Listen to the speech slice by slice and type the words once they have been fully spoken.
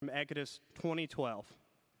Exodus 20:12.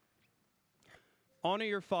 Honor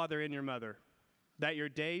your father and your mother, that your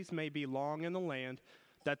days may be long in the land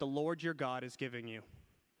that the Lord your God is giving you.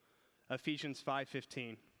 Ephesians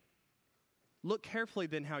 5:15. Look carefully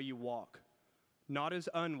then how you walk, not as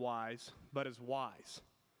unwise, but as wise,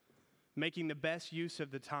 making the best use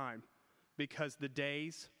of the time, because the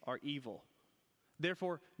days are evil.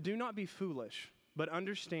 Therefore, do not be foolish, but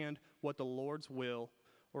understand what the Lord's will,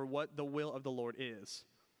 or what the will of the Lord is.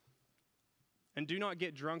 And do not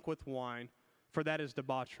get drunk with wine, for that is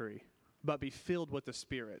debauchery, but be filled with the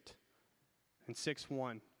Spirit. And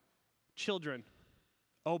 6:1. Children,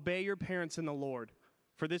 obey your parents in the Lord,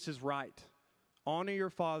 for this is right. Honor your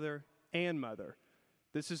father and mother.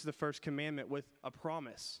 This is the first commandment with a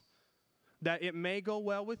promise, that it may go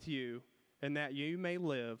well with you and that you may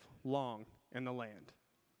live long in the land.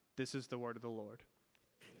 This is the word of the Lord.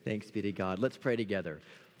 Thanks be to God. Let's pray together.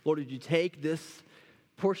 Lord, would you take this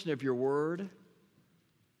portion of your word?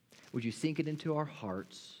 Would you sink it into our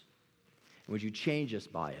hearts? And would you change us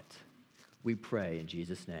by it? We pray in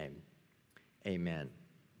Jesus' name. Amen.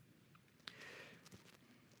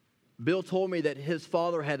 Bill told me that his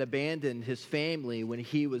father had abandoned his family when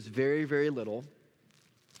he was very, very little.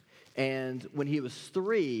 And when he was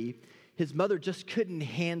 3, his mother just couldn't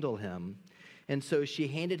handle him. And so she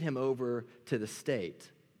handed him over to the state.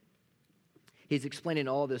 He's explaining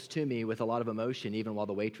all this to me with a lot of emotion, even while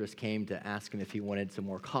the waitress came to ask him if he wanted some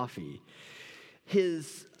more coffee.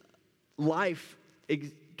 His life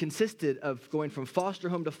consisted of going from foster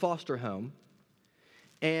home to foster home,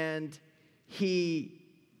 and he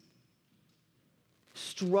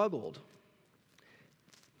struggled.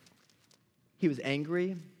 He was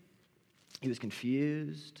angry. He was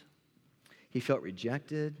confused. He felt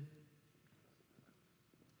rejected.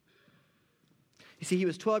 You see, he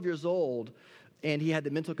was 12 years old, and he had the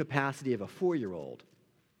mental capacity of a 4-year-old.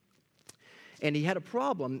 And he had a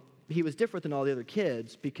problem. He was different than all the other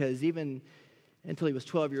kids because even until he was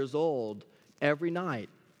 12 years old, every night,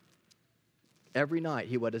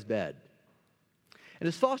 he wet his bed. And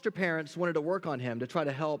his foster parents wanted to work on him to try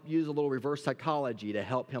to help use a little reverse psychology to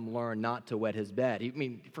help him learn not to wet his bed. I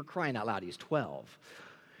mean, for crying out loud, he's 12.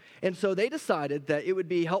 And so they decided that it would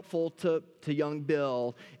be helpful to young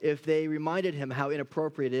Bill if they reminded him how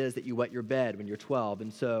inappropriate it is that you wet your bed when you're 12.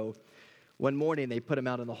 And so one morning they put him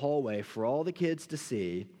out in the hallway for all the kids to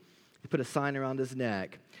see. They put a sign around his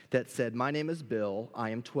neck that said, "My name is Bill, I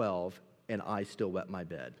am 12, and I still wet my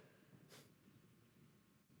bed."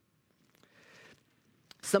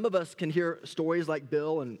 Some of us can hear stories like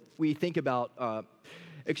Bill, and we think about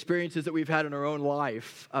experiences that we've had in our own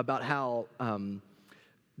life about how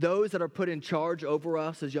those that are put in charge over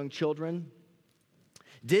us as young children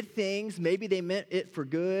did things, maybe they meant it for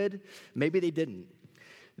good, maybe they didn't,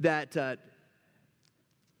 that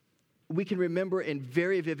we can remember in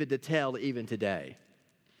very vivid detail even today.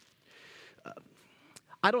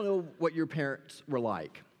 I don't know what your parents were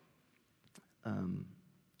like,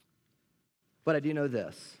 but I do know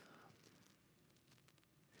this.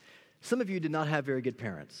 Some of you did not have very good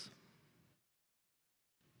parents.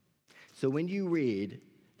 So when you read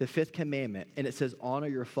the 5th commandment, and it says, honor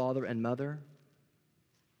your father and mother.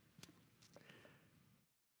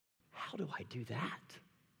 How do I do that?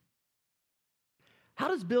 How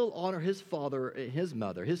does Bill honor his father and his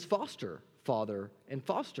mother, his foster father and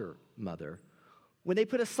foster mother, when they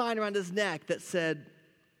put a sign around his neck that said,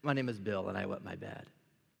 my name is Bill and I wet my bed?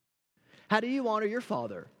 How do you honor your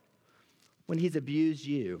father when he's abused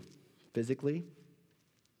you physically,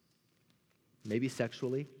 maybe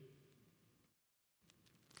sexually,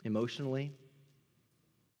 emotionally?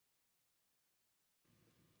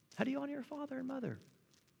 How do you honor your father and mother?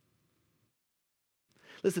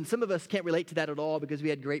 Listen, some of us can't relate to that at all because we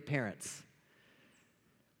had great parents.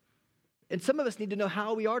 And some of us need to know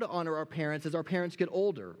how we are to honor our parents as our parents get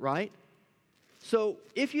older, right? So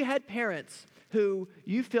if you had parents who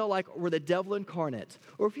you feel like were the devil incarnate,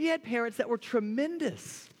 or if you had parents that were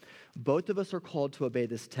tremendous, both of us are called to obey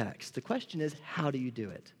this text. The question is, how do you do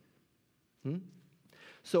it?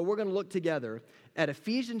 So we're going to look together at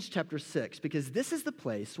Ephesians chapter 6, because this is the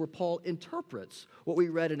place where Paul interprets what we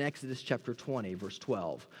read in Exodus chapter 20, verse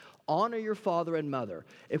 12. Honor your father and mother.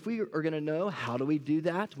 If we are going to know how do we do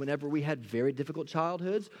that whenever we had very difficult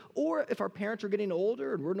childhoods, or if our parents are getting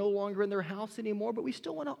older and we're no longer in their house anymore, but we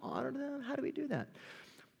still want to honor them, how do we do that?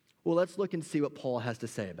 Well, let's look and see what Paul has to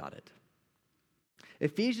say about it.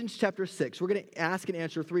 Ephesians chapter 6, we're going to ask and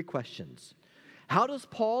answer 3 questions. How does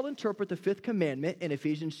Paul interpret the 5th commandment in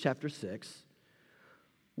Ephesians chapter 6?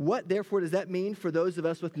 What, therefore, does that mean for those of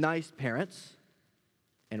us with nice parents?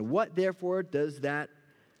 And what, therefore, does that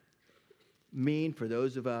mean for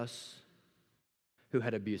those of us who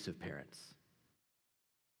had abusive parents?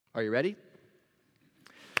 Are you ready?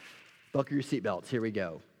 Buckle your seatbelts. Here we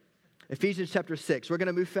go. Ephesians chapter 6. We're going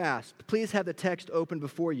to move fast. Please have the text open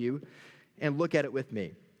before you and look at it with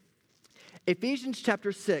me. Ephesians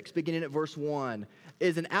chapter 6, beginning at verse 1,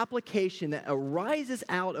 is an application that arises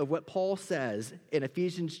out of what Paul says in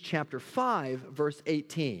Ephesians chapter 5, verse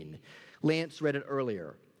 18. Lance read it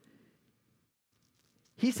earlier.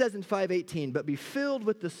 He says in 5:18, but be filled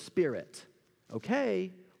with the Spirit.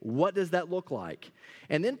 Okay, what does that look like?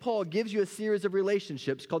 And then Paul gives you a series of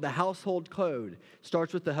relationships called the household code.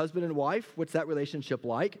 Starts with the husband and wife. What's that relationship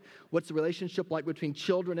like? What's the relationship like between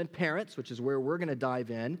children and parents, which is where we're going to dive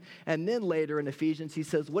in. And then later in Ephesians, he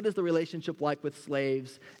says, what is the relationship like with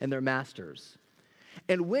slaves and their masters?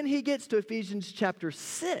 And when he gets to Ephesians chapter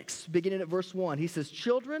 6, beginning at verse 1, he says,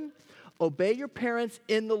 children, obey your parents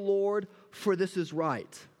in the Lord, for this is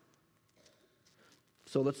right.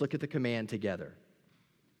 So let's look at the command together.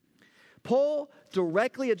 Paul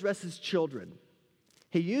directly addresses children.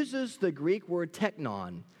 He uses the Greek word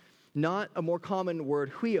teknon, not a more common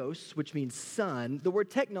word huios, which means son. The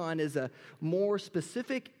word teknon is a more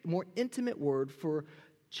specific, more intimate word for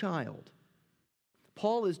child.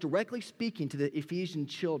 Paul is directly speaking to the Ephesian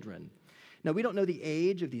children. Now, we don't know the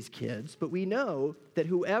age of these kids, but we know that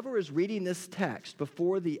whoever is reading this text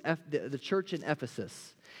before the church in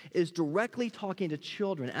Ephesus is directly talking to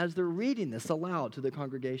children as they're reading this aloud to the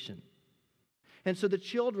congregation. And so the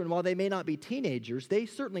children, while they may not be teenagers, they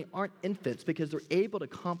certainly aren't infants because they're able to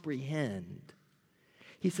comprehend.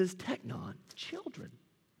 He says, teknon, children,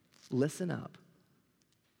 listen up.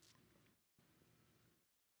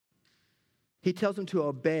 He tells them to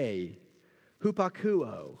obey,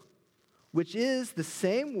 hupakuo, which is the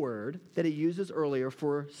same word that he uses earlier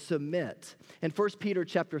for submit. In 1 Peter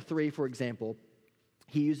chapter 3, for example,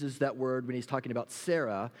 he uses that word when he's talking about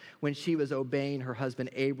Sarah when she was obeying her husband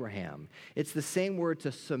Abraham. It's the same word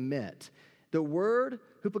to submit. The word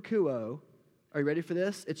hupakuo, are you ready for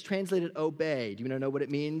this? It's translated obey. Do you want to know what it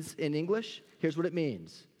means in English? Here's what it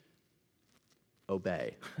means.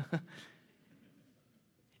 Obey.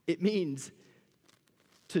 It means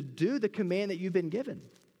to do the command that you've been given.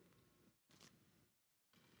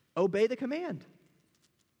 Obey the command.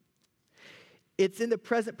 It's in the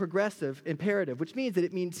present progressive imperative, which means that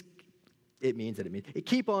it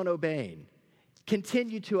keep on obeying.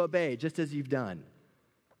 Continue to obey just as you've done.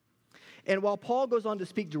 And while Paul goes on to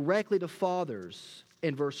speak directly to fathers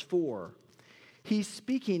in verse 4, he's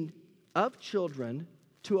speaking of children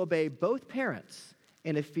to obey both parents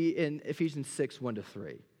in Ephesians 6,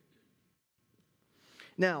 1-3.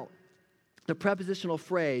 Now, the prepositional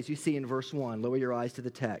phrase you see in verse 1, lower your eyes to the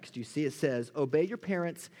text. You see it says, obey your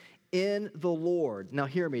parents in the Lord. Now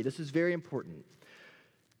hear me, this is very important.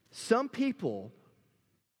 Some people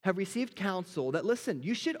have received counsel that, listen,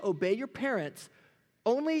 you should obey your parents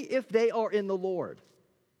only if they are in the Lord.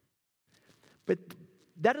 But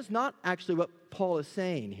that is not actually what Paul is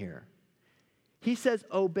saying here. He says,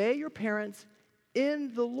 obey your parents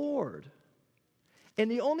in the Lord. And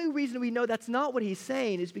the only reason we know that's not what he's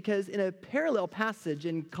saying is because in a parallel passage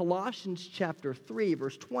in Colossians chapter 3,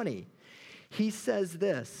 verse 20, he says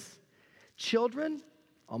this, children,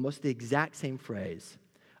 almost the exact same phrase,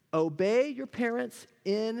 obey your parents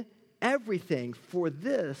in everything, for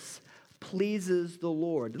this pleases the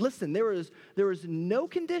Lord. Listen, there is no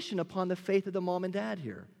condition upon the faith of the mom and dad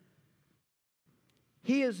here.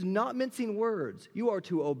 He is not mincing words. You are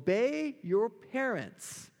to obey your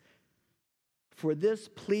parents, for this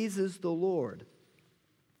pleases the Lord.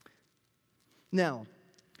 Now,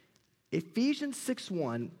 Ephesians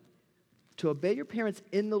 6:1, to obey your parents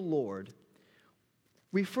in the Lord,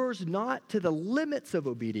 refers not to the limits of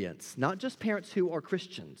obedience, not just parents who are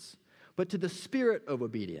Christians, but to the spirit of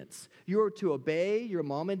obedience. You are to obey your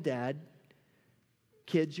mom and dad.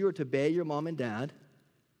 Kids, you are to obey your mom and dad.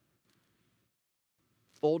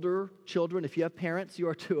 Older children, if you have parents, you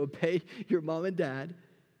are to obey your mom and dad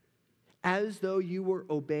as though you were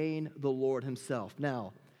obeying the Lord himself.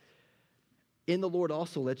 Now, in the Lord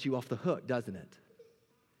also lets you off the hook, doesn't it?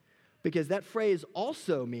 Because that phrase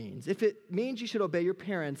also means, if it means you should obey your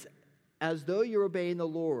parents as though you're obeying the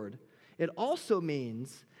Lord, it also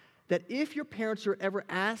means that if your parents are ever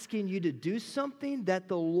asking you to do something that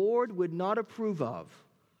the Lord would not approve of,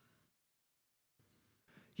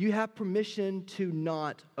 you have permission to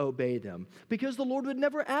not obey them. Because the Lord would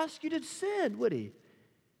never ask you to sin, would he?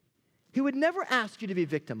 He would never ask you to be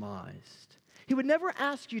victimized. He would never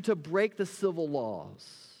ask you to break the civil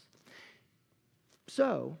laws.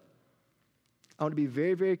 So, I want to be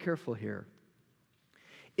very, very careful here.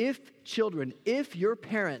 If your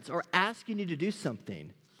parents are asking you to do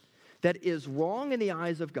something that is wrong in the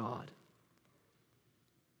eyes of God,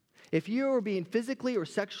 if you are being physically or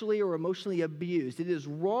sexually or emotionally abused, it is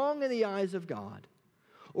wrong in the eyes of God.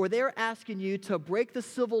 Or they're asking you to break the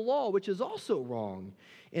civil law, which is also wrong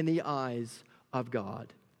in the eyes of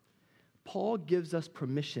God. Paul gives us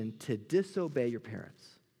permission to disobey your parents.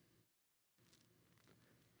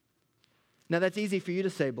 Now, that's easy for you to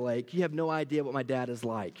say, Blake. You have no idea what my dad is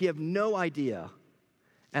like. You have no idea.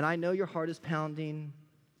 And I know your heart is pounding.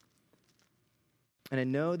 And I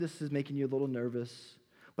know this is making you a little nervous.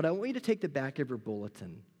 But I want you to take the back of your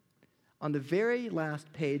bulletin. On the very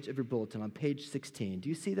last page of your bulletin, on page 16, do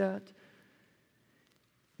you see that?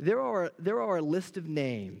 There are a list of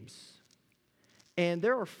names. And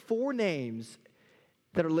there are 4 names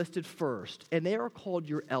that are listed first. And they are called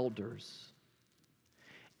your elders.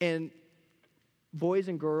 And boys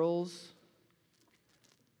and girls,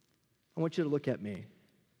 I want you to look at me.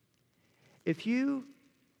 If you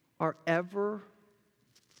are ever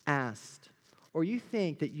asked, or you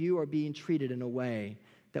think that you are being treated in a way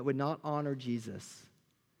that would not honor Jesus,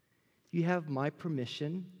 you have my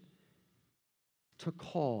permission to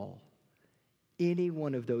call any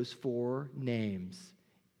one of those 4 names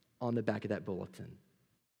on the back of that bulletin.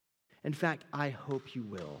 In fact, I hope you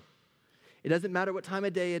will. It doesn't matter what time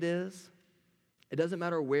of day it is. It doesn't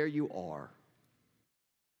matter where you are.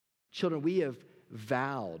 Children, we have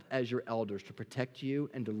vowed as your elders to protect you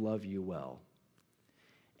and to love you well.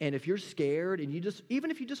 And if you're scared and even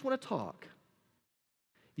if you just want to talk,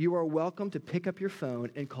 you are welcome to pick up your phone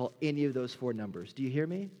and call any of those 4 numbers. Do you hear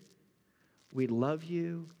me? We love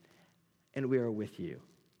you and we are with you.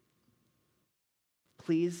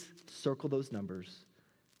 Please circle those numbers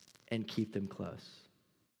and keep them close.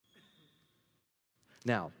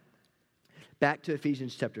 Now, back to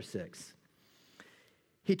Ephesians chapter 6.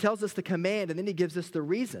 He tells us the command and then he gives us the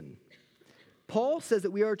reason. Paul says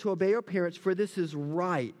that we are to obey our parents, for this is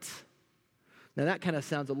right. Now that kind of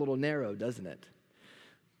sounds a little narrow, doesn't it?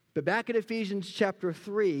 But back in Ephesians chapter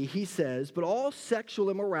 3, he says, but all sexual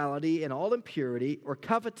immorality and all impurity or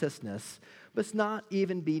covetousness must not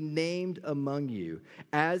even be named among you,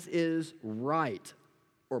 as is right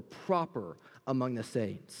or proper among the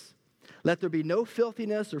saints. Let there be no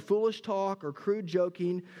filthiness or foolish talk or crude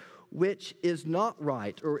joking, which is not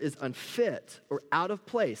right or is unfit or out of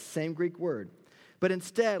place, same Greek word. But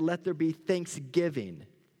instead, let there be thanksgiving.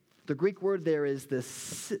 The Greek word there is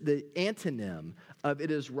the antonym of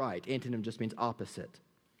it is right. Antonym just means opposite.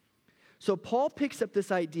 So Paul picks up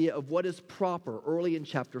this idea of what is proper early in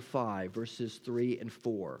chapter 5, verses 3 and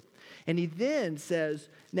 4. And he then says,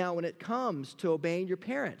 now when it comes to obeying your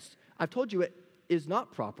parents, I've told you it is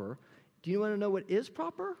not proper. Do you want to know what is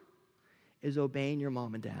proper? Is obeying your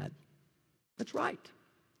mom and dad. That's right.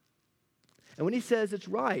 And when he says it's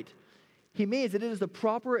right, he means that it is the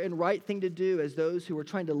proper and right thing to do as those who are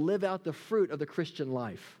trying to live out the fruit of the Christian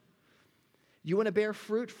life. You want to bear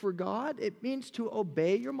fruit for God? It means to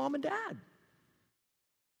obey your mom and dad.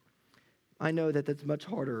 I know that that's much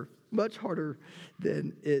harder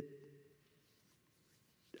than it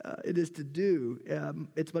is to do.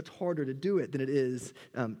 It's much harder to do it than it is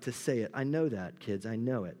to say it. I know that, kids. I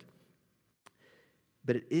know it.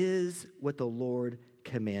 But it is what the Lord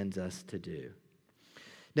commands us to do.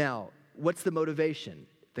 Now, what's the motivation?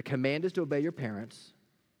 The command is to obey your parents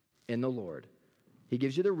in the Lord. He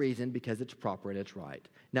gives you the reason because it's proper and it's right.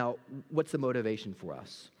 Now, what's the motivation for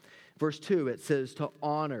us? Verse 2, it says to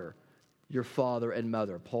honor your father and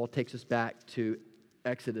mother. Paul takes us back to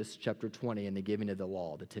Exodus chapter 20 and the giving of the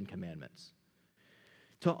law, the 10 Commandments.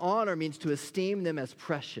 To honor means to esteem them as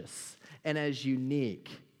precious and as unique,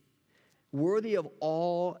 worthy of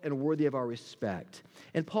awe and worthy of our respect.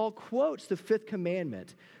 And Paul quotes the 5th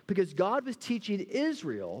commandment because God was teaching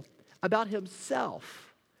Israel about himself.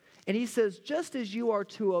 And he says, just as you are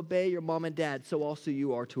to obey your mom and dad, so also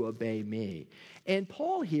you are to obey me. And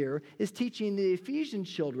Paul here is teaching the Ephesian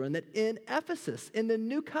children that in Ephesus, in the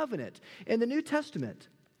New Covenant, in the New Testament,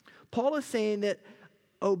 Paul is saying that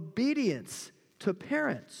obedience to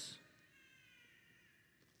parents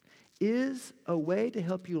is a way to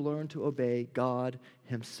help you learn to obey God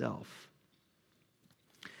himself.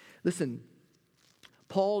 Listen,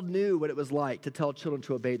 Paul knew what it was like to tell children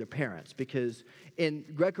to obey their parents because in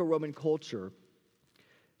Greco-Roman culture,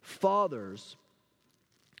 fathers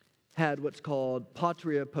had what's called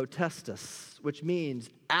patria potestas, which means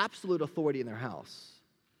absolute authority in their house.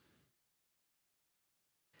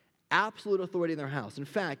 Absolute authority in their house. In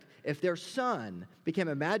fact, if their son became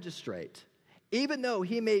a magistrate, even though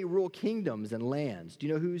he may rule kingdoms and lands, do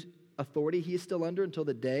you know whose authority he is still under until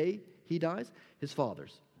the day he dies? His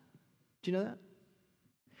father's. Do you know that?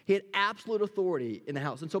 He had absolute authority in the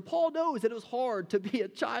house. And so Paul knows that it was hard to be a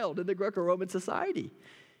child in the Greco-Roman society.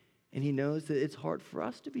 And he knows that it's hard for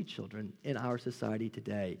us to be children in our society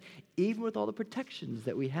today, even with all the protections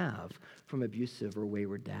that we have from abusive or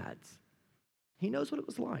wayward dads. He knows what it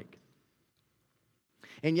was like.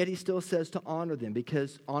 And yet he still says to honor them,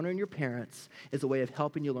 because honoring your parents is a way of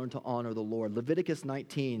helping you learn to honor the Lord. Leviticus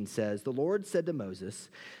 19 says, "The Lord said to Moses,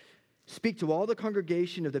 speak to all the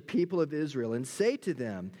congregation of the people of Israel and say to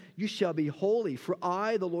them, you shall be holy, for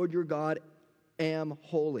I, the Lord your God, am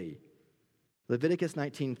holy." Leviticus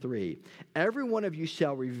 19:3, "Every one of you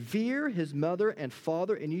shall revere his mother and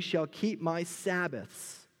father, and you shall keep my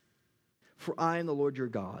Sabbaths, for I am the Lord your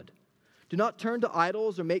God. Do not turn to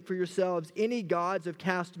idols or make for yourselves any gods of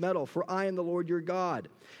cast metal, for I am the Lord your God."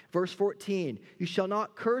 Verse 14, "You shall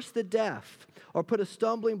not curse the deaf or put a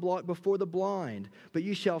stumbling block before the blind, but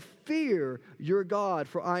you shall fear your God,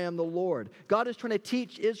 for I am the Lord." God is trying to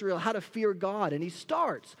teach Israel how to fear God, and he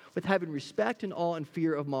starts with having respect and awe and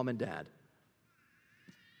fear of mom and dad.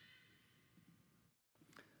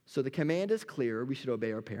 So the command is clear, we should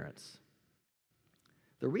obey our parents.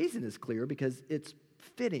 The reason is clear because it's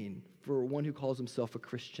fitting for one who calls himself a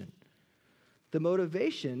Christian. The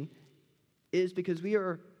motivation is because we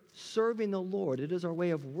are serving the Lord. It is our way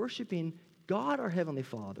of worshiping God, our Heavenly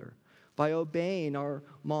Father, by obeying our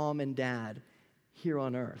mom and dad here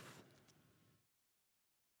on earth.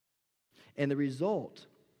 And the result,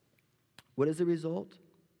 what is the result?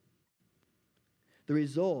 The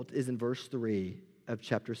result is in verse 3 of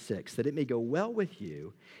chapter 6, that it may go well with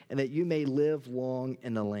you and that you may live long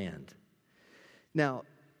in the land. Now,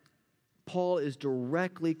 Paul is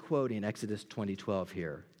directly quoting Exodus 20:12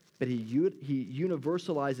 here, but he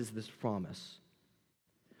universalizes this promise.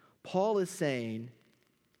 Paul is saying,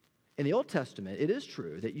 in the Old Testament, it is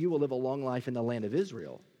true that you will live a long life in the land of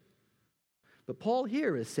Israel. But Paul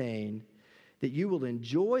here is saying that you will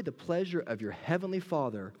enjoy the pleasure of your heavenly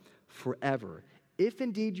Father forever, if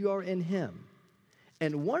indeed you are in him.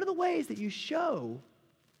 And one of the ways that you show,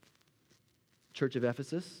 Church of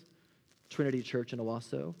Ephesus, Trinity Church in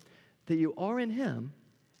Owasso, that you are in him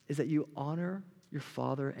is that you honor your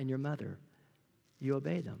father and your mother. You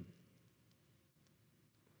obey them.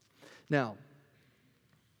 Now,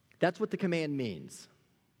 that's what the command means.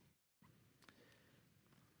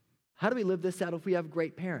 How do we live this out if we have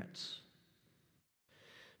great parents?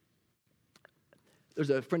 There's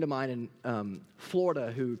a friend of mine in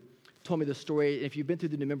Florida who told me this story. If you've been through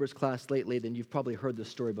the new members class lately, then you've probably heard this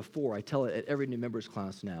story before. I tell it at every new members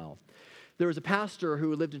class now. There was a pastor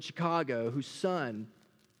who lived in Chicago whose son,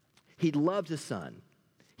 he loved his son.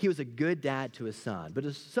 He was a good dad to his son, but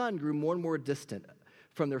his son grew more and more distant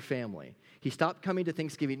from their family. He stopped coming to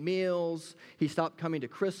Thanksgiving meals. He stopped coming to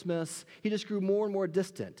Christmas. He just grew more and more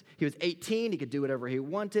distant. He was 18. He could do whatever he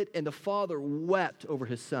wanted, and the father wept over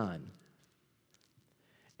his son.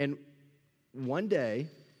 And one day,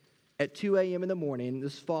 at 2 a.m. in the morning,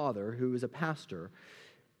 this father, who was a pastor,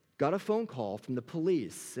 got a phone call from the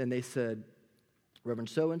police, and they said, "Reverend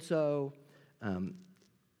so-and-so,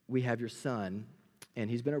 we have your son, and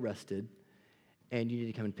he's been arrested, and you need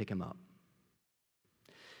to come and pick him up."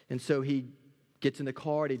 And so he gets in the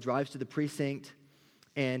car, and he drives to the precinct,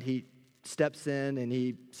 and he steps in, and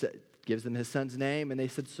he gives them his son's name, and they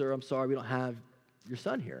said, "Sir, I'm sorry, we don't have your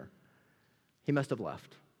son here. He must have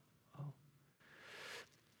left."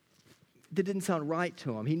 That didn't sound right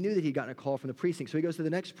to him. He knew that he'd gotten a call from the precinct, so he goes to the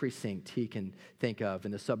next precinct he can think of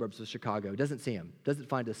in the suburbs of Chicago. Doesn't see him, doesn't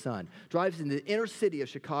find his son. Drives into the inner city of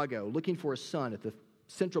Chicago looking for his son at the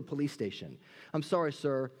Central Police Station. "I'm sorry,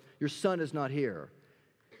 sir, your son is not here."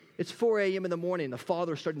 It's 4 a.m. in the morning. The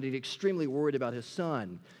father's starting to get extremely worried about his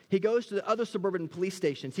son. He goes to the other suburban police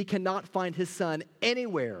stations. He cannot find his son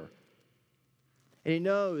anywhere. And he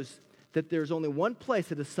knows that there's only one place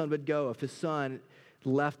that his son would go if his son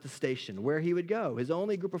left the station, where he would go. His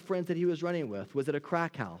only group of friends that he was running with was at a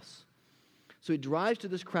crack house. So he drives to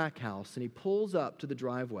this crack house, and he pulls up to the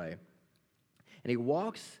driveway, and he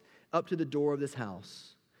walks up to the door of this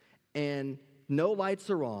house, and no lights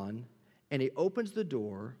are on, and he opens the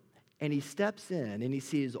door, and he steps in, and he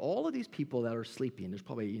sees all of these people that are sleeping. There's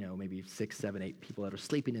probably, maybe 6, 7, 8 people that are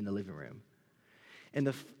sleeping in the living room. And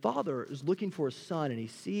the father is looking for his son, and he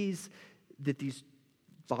sees that these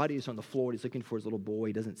bodies on the floor. He's looking for his little boy.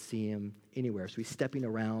 He doesn't see him anywhere. So he's stepping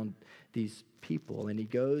around these people, and he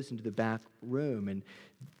goes into the back room and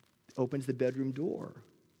opens the bedroom door.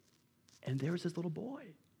 And there's his little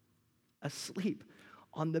boy asleep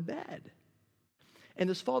on the bed. And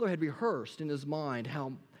this father had rehearsed in his mind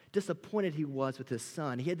how disappointed he was with his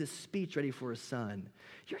son. He had this speech ready for his son.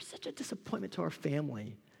 You're such a disappointment to our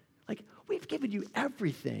family. Like, we've given you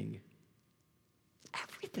everything.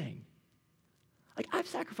 Everything. Like, I've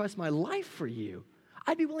sacrificed my life for you.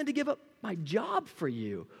 I'd be willing to give up my job for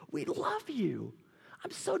you. We love you.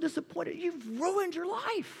 I'm so disappointed. You've ruined your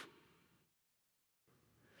life.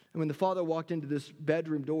 And when the father walked into this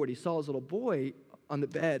bedroom door and he saw his little boy on the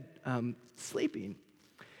bed sleeping,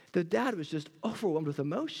 the dad was just overwhelmed with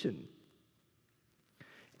emotion.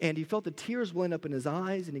 And he felt the tears welling up in his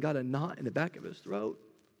eyes, and he got a knot in the back of his throat.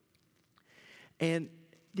 And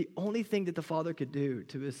the only thing that the father could do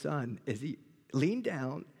to his son is he leaned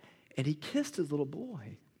down and he kissed his little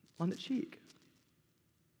boy on the cheek.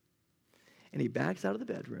 And he backs out of the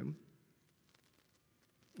bedroom,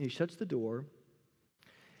 and he shuts the door,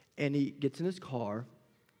 and he gets in his car,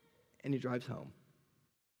 and he drives home.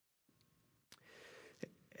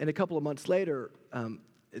 And a couple of months later,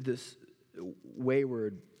 this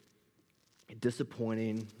wayward,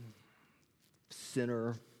 disappointing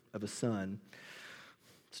sinner of a son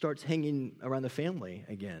starts hanging around the family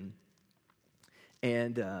again.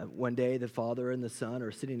 And one day, the father and the son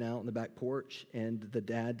are sitting out on the back porch, and the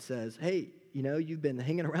dad says, hey, you know, you've been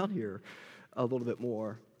hanging around here a little bit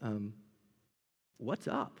more. What's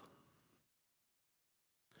up?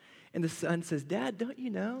 And the son says, Dad, don't you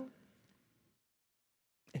know?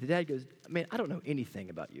 And the dad goes, man, I don't know anything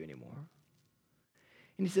about you anymore.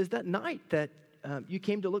 And he says, that night that you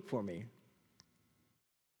came to look for me,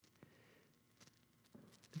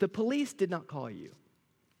 the police did not call you.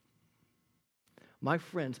 My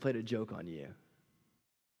friends played a joke on you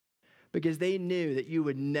because they knew that you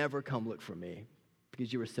would never come look for me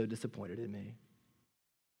because you were so disappointed in me.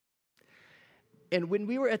 And when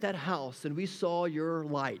we were at that house and we saw your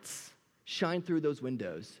lights shine through those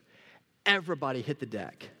windows, everybody hit the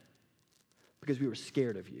deck because we were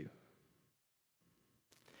scared of you.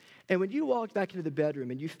 And when you walked back into the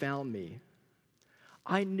bedroom and you found me,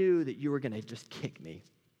 I knew that you were going to just kick me.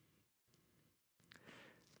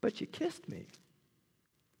 But you kissed me.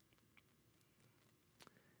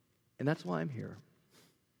 And that's why I'm here.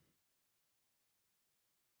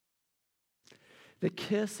 The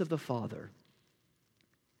kiss of the Father.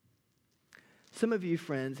 Some of you,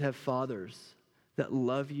 friends, have fathers that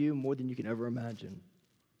love you more than you can ever imagine.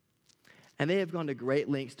 And they have gone to great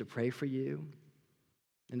lengths to pray for you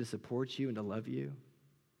and to support you and to love you.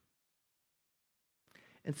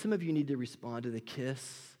 And some of you need to respond to the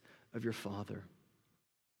kiss of your father.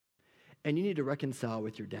 And you need to reconcile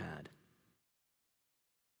with your dad.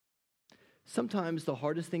 Sometimes the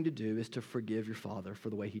hardest thing to do is to forgive your father for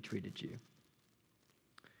the way he treated you.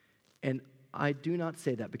 And I do not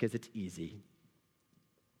say that because it's easy.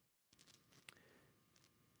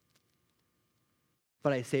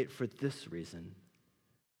 But I say it for this reason.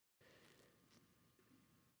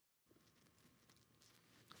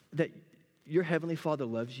 That your heavenly Father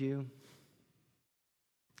loves you.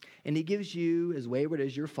 And he gives you, as wayward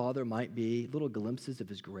as your father might be, little glimpses of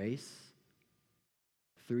his grace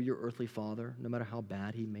through your earthly father, no matter how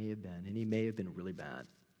bad he may have been. And he may have been really bad.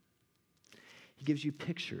 He gives you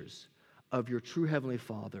pictures of your true heavenly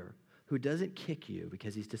Father who doesn't kick you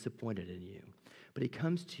because he's disappointed in you, but he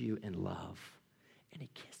comes to you in love and he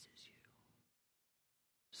kisses you.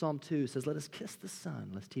 Psalm 2 says, let us kiss the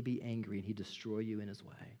Son, lest he be angry and he destroy you in his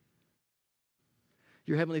way.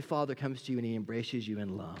 Your heavenly Father comes to you and he embraces you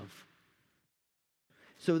in love.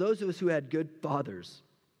 So those of us who had good fathers,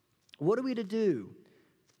 what are we to do?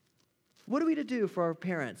 What are we to do for our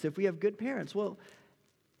parents if we have good parents? Well,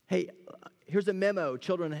 hey, here's a memo.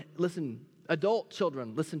 Children, listen. Adult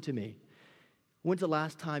children, listen to me. When's the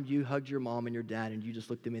last time you hugged your mom and your dad and you just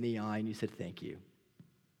looked them in the eye and you said thank you?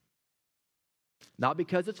 Not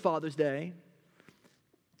because it's Father's Day.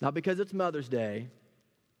 Not because it's Mother's Day.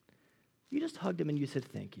 You just hugged them and you said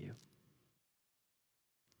thank you.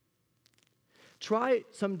 Try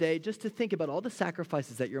someday just to think about all the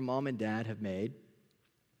sacrifices that your mom and dad have made.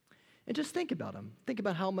 And just think about them. Think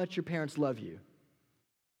about how much your parents love you.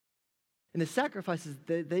 And the sacrifices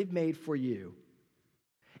that they've made for you.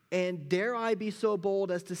 And dare I be so bold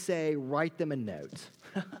as to say, write them a note.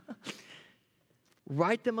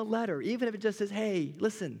 Write them a letter, even if it just says, hey,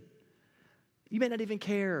 listen, you may not even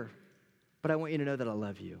care, but I want you to know that I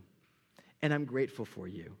love you. And I'm grateful for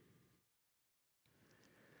you.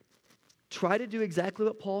 Try to do exactly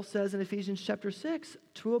what Paul says in Ephesians chapter 6,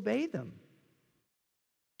 to obey them.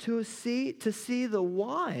 To see the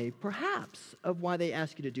why, perhaps, of why they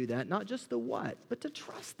ask you to do that. Not just the what, but to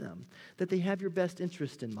trust them, that they have your best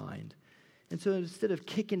interest in mind. And so instead of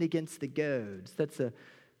kicking against the goads, that's a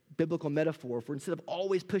biblical metaphor for instead of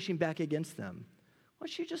always pushing back against them, why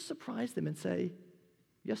don't you just surprise them and say,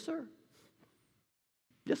 yes, sir.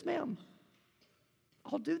 Yes, ma'am.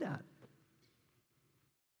 I'll do that.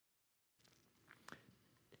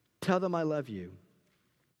 Tell them I love you.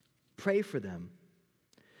 Pray for them.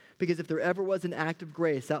 Because if there ever was an act of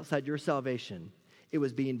grace outside your salvation, it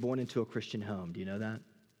was being born into a Christian home. Do you know that?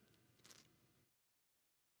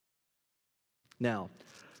 Now,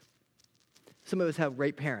 some of us have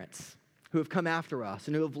great parents who have come after us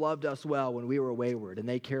and who have loved us well when we were wayward, and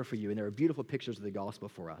they care for you, and there are beautiful pictures of the gospel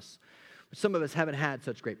for us. But some of us haven't had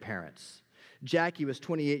such great parents. Jackie was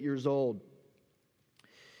 28 years old.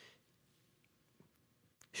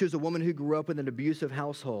 She was a woman who grew up in an abusive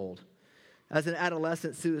household. As an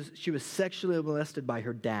adolescent, she was sexually molested by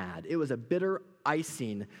her dad. It was a bitter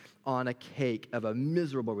icing on a cake of a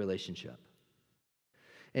miserable relationship.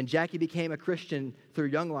 And Jackie became a Christian through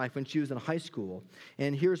Young Life when she was in high school.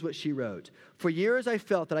 And here's what she wrote. For years I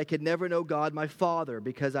felt that I could never know God, my Father,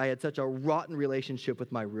 because I had such a rotten relationship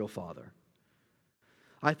with my real father.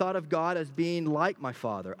 I thought of God as being like my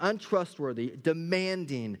father, untrustworthy,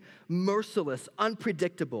 demanding, merciless,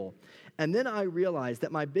 unpredictable. And then I realized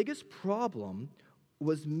that my biggest problem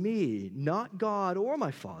was me, not God or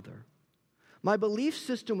my father. My belief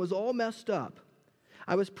system was all messed up.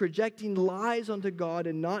 I was projecting lies onto God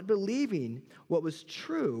and not believing what was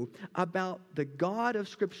true about the God of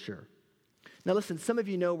Scripture. Now listen, some of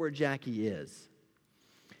you know where Jackie is.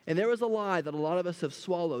 And there was a lie that a lot of us have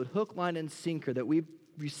swallowed, hook, line, and sinker, that we've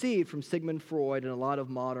received from Sigmund Freud and a lot of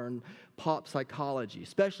modern pop psychology,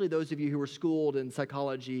 especially those of you who were schooled in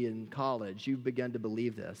psychology in college. You've begun to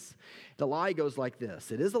believe this. The lie goes like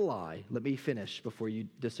this. It is a lie. Let me finish before you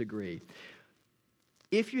disagree.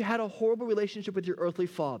 If you had a horrible relationship with your earthly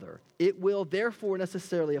father, it will therefore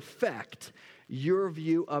necessarily affect your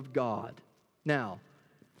view of God. Now,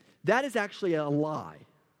 that is actually a lie.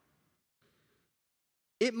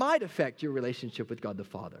 It might affect your relationship with God the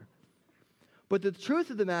Father. But the truth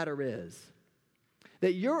of the matter is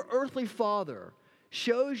that your earthly father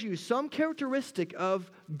shows you some characteristic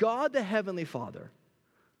of God the Heavenly Father.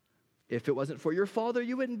 If it wasn't for your father,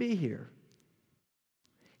 you wouldn't be here.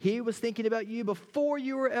 He was thinking about you before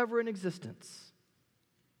you were ever in existence.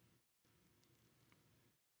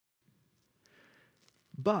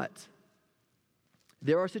 But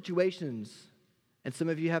there are situations, and some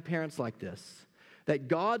of you have parents like this, that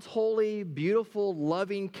God's holy, beautiful,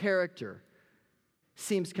 loving character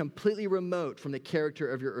seems completely remote from the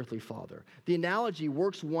character of your earthly father. The analogy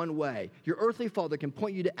works one way. Your earthly father can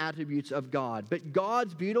point you to attributes of God, but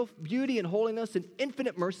God's beauty and holiness and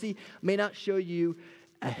infinite mercy may not show you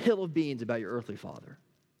a hill of beans about your earthly father.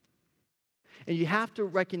 And you have to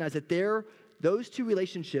recognize that those two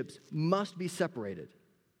relationships must be separated.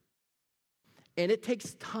 And it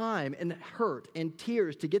takes time and hurt and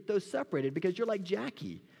tears to get those separated, because you're like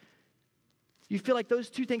Jackie. You feel like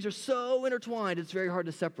those two things are so intertwined, it's very hard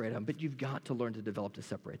to separate them, but you've got to learn to develop to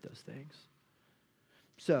separate those things.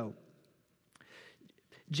 So,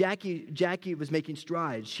 Jackie was making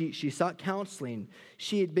strides. She sought counseling.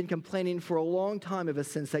 She had been complaining for a long time of a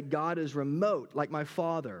sense that God is remote, like my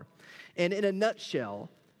father. And in a nutshell,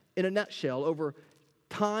 over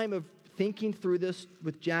time of thinking through this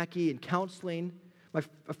with Jackie and counseling,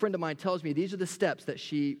 a friend of mine tells me these are the steps that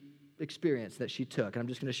she experienced, that she took. And I'm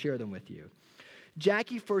just going to share them with you.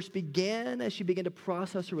 Jackie first began as she began to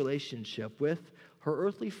process her relationship with her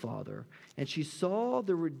earthly father, and she saw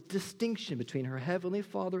the distinction between her heavenly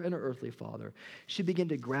father and her earthly father. She began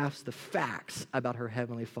to grasp the facts about her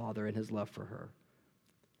heavenly father and his love for her.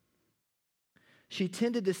 She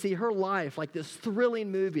tended to see her life like this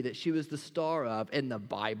thrilling movie that she was the star of in the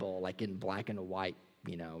Bible, like in black and white,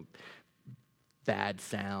 bad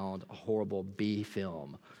sound, a horrible B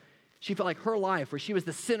film. She felt like her life, where she was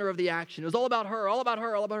the center of the action. It was all about her, all about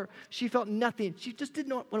her, all about her. She felt nothing. She just did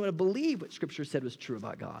not want to believe what Scripture said was true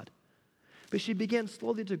about God. But she began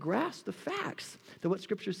slowly to grasp the facts that what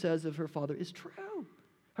Scripture says of her father is true.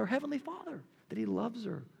 Her heavenly Father, that he loves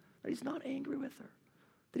her, that he's not angry with her,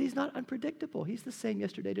 that he's not unpredictable. He's the same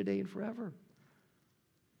yesterday, today, and forever.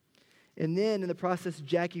 And then in the process,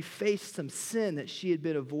 Jackie faced some sin that she had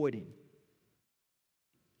been avoiding.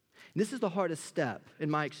 And this is the hardest step in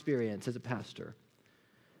my experience as a pastor,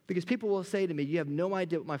 because people will say to me, you have no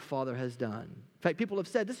idea what my father has done. In fact, people have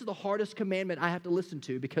said, this is the hardest commandment I have to listen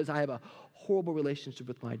to because I have a horrible relationship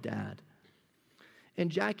with my dad. And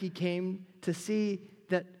Jackie came to see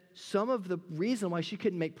that some of the reason why she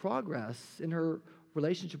couldn't make progress in her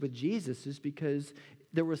relationship with Jesus is because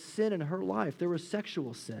there was sin in her life. There was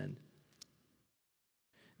sexual sin.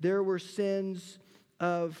 There were sins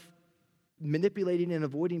of manipulating and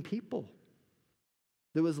avoiding people.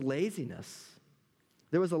 There was laziness.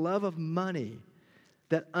 There was a love of money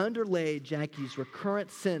that underlay Jackie's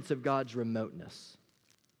recurrent sense of God's remoteness.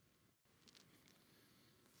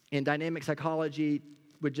 In dynamic psychology,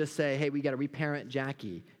 would just say, hey, we got to reparent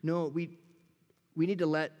Jackie. No, we need to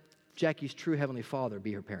let Jackie's true Heavenly Father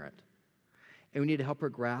be her parent. And we need to help her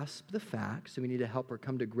grasp the facts, and we need to help her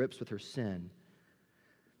come to grips with her sin.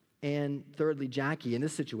 And thirdly, Jackie, in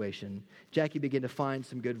this situation, Jackie began to find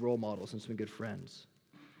some good role models and some good friends.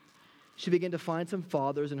 She began to find some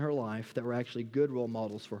fathers in her life that were actually good role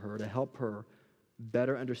models for her to help her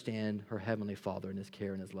better understand her Heavenly Father and His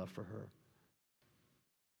care and His love for her.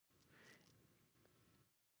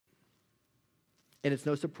 And it's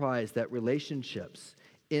no surprise that relationships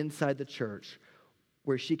inside the church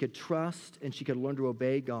where she could trust and she could learn to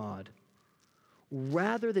obey God,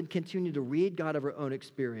 rather than continue to read God of her own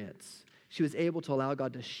experience, she was able to allow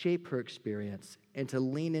God to shape her experience and to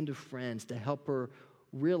lean into friends to help her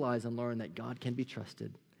realize and learn that God can be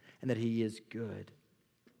trusted and that He is good.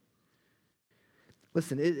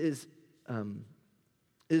 Listen, it is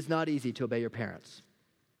not easy to obey your parents,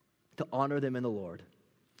 to honor them in the Lord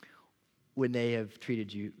when they have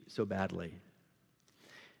treated you so badly.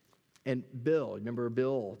 And Bill, remember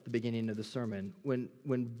Bill at the beginning of the sermon,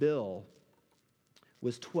 when Bill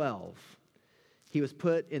was 12, he was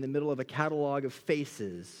put in the middle of a catalog of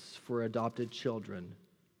faces for adopted children.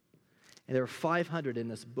 And there were 500 in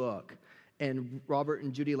this book, and Robert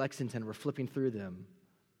and Judy Lexington were flipping through them.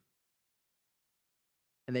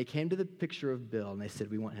 And they came to the picture of Bill, and they said,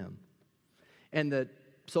 we want him. And the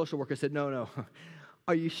social worker said, no,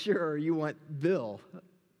 are you sure you want Bill?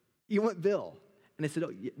 You want Bill? And they said,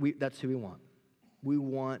 that's who we want. We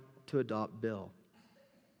want to adopt Bill.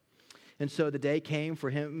 And so the day came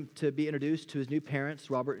for him to be introduced to his new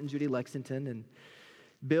parents, Robert and Judy Lexington. And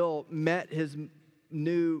Bill met his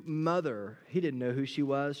new mother. He didn't know who she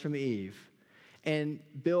was from Eve. And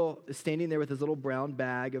Bill is standing there with his little brown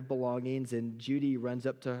bag of belongings, and Judy runs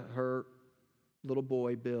up to her little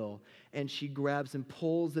boy, Bill, and she grabs and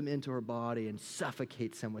pulls him into her body and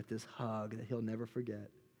suffocates him with this hug that he'll never forget.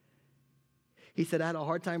 He said, I had a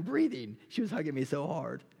hard time breathing. She was hugging me so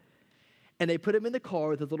hard. And they put him in the car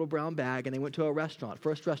with his little brown bag, and they went to a restaurant,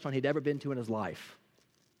 first restaurant he'd ever been to in his life.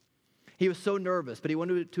 He was so nervous, but he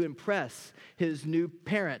wanted to impress his new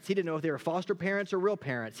parents. He didn't know if they were foster parents or real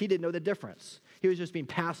parents. He didn't know the difference. He was just being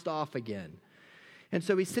passed off again. And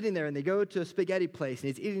so he's sitting there, and they go to a spaghetti place, and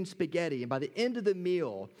he's eating spaghetti. And by the end of the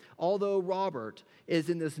meal, although Robert is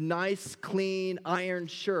in this nice, clean, ironed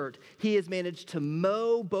shirt, he has managed to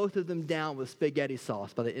mow both of them down with spaghetti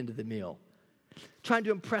sauce by the end of the meal, trying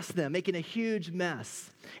to impress them, making a huge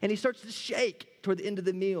mess. And he starts to shake toward the end of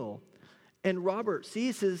the meal. And Robert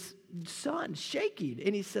sees his son shaking,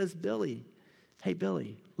 and he says, Billy, hey,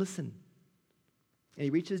 Billy, listen. And he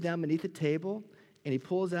reaches down beneath the table, and he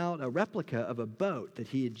pulls out a replica of a boat that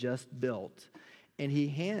he had just built. And he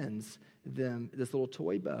hands them this little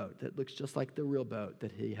toy boat that looks just like the real boat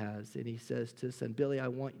that he has. And he says to his son, Billy, I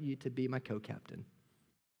want you to be my co-captain.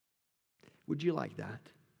 Would you like that?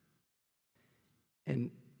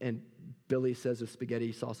 And Billy says with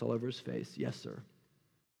spaghetti sauce all over his face, yes, sir.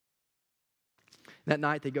 That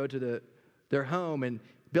night they go to their home, and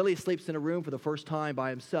Billy sleeps in a room for the first time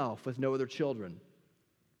by himself with no other children.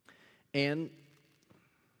 And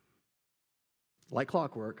like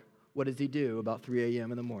clockwork, what does he do about 3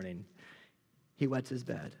 a.m. in the morning? He wets his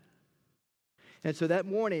bed. And so that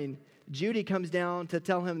morning, Judy comes down to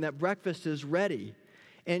tell him that breakfast is ready.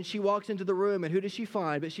 And she walks into the room, and who does she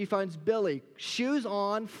find? But she finds Billy, shoes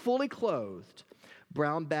on, fully clothed,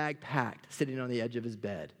 brown bag packed, sitting on the edge of his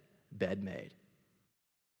bed, bed made.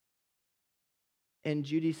 And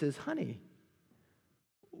Judy says, honey,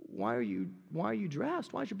 why are you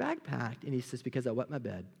dressed? Why is your bag packed? And he says, because I wet my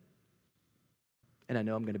bed. And I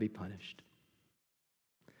know I'm going to be punished.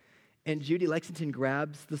 And Judy Lexington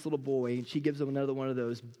grabs this little boy, and she gives him another one of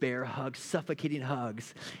those bear hugs, suffocating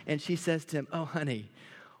hugs. And she says to him, oh, honey,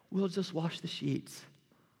 we'll just wash the sheets.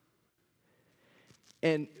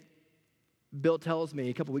 And Bill tells me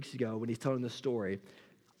a couple weeks ago when he's telling this story,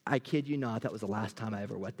 I kid you not, that was the last time I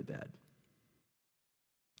ever wet the bed.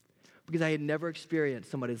 Because I had never experienced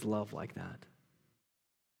somebody's love like that.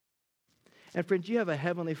 And friends, you have a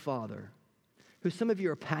heavenly Father who some of you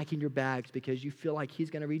are packing your bags because you feel like he's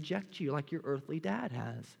going to reject you like your earthly dad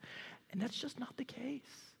has. And that's just not the case.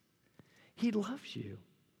 He loves you.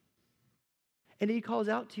 And he calls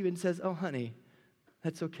out to you and says, oh, honey,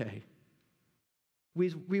 that's okay.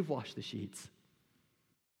 We've washed the sheets.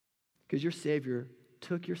 Because your Savior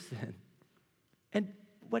took your sin. And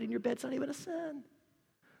wetting your bed's not even a sin.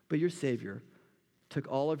 But your Savior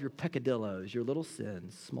took all of your peccadillos, your little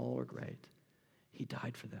sins, small or great, He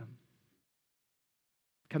died for them.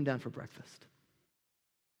 Come down for breakfast.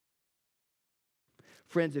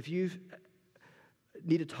 Friends, if you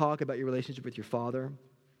need to talk about your relationship with your Father,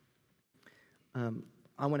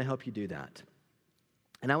 I want to help you do that.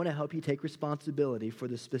 And I want to help you take responsibility for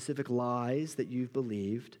the specific lies that you've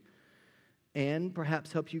believed and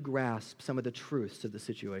perhaps help you grasp some of the truths of the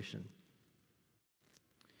situation.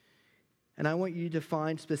 And I want you to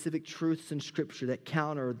find specific truths in Scripture that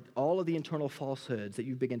counter all of the internal falsehoods that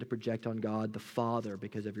you begin to project on God the Father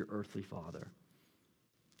because of your earthly father.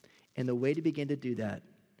 And the way to begin to do that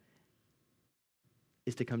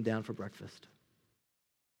is to come down for breakfast.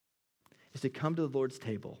 Is to come to the Lord's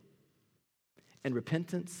table in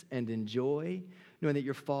repentance and in joy, knowing that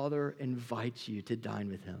your Father invites you to dine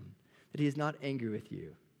with him, that he is not angry with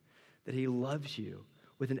you, that he loves you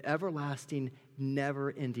with an everlasting,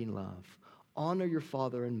 never-ending love. Honor your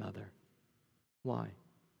father and mother. Why?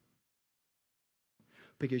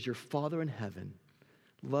 Because your Father in heaven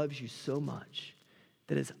loves you so much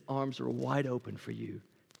that his arms are wide open for you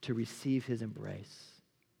to receive his embrace.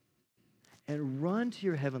 And run to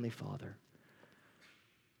your heavenly Father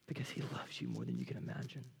because he loves you more than you can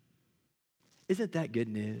imagine. Isn't that good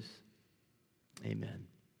news? Amen.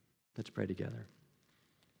 Let's pray together.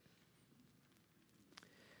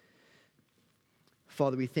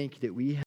 Father, we thank you that we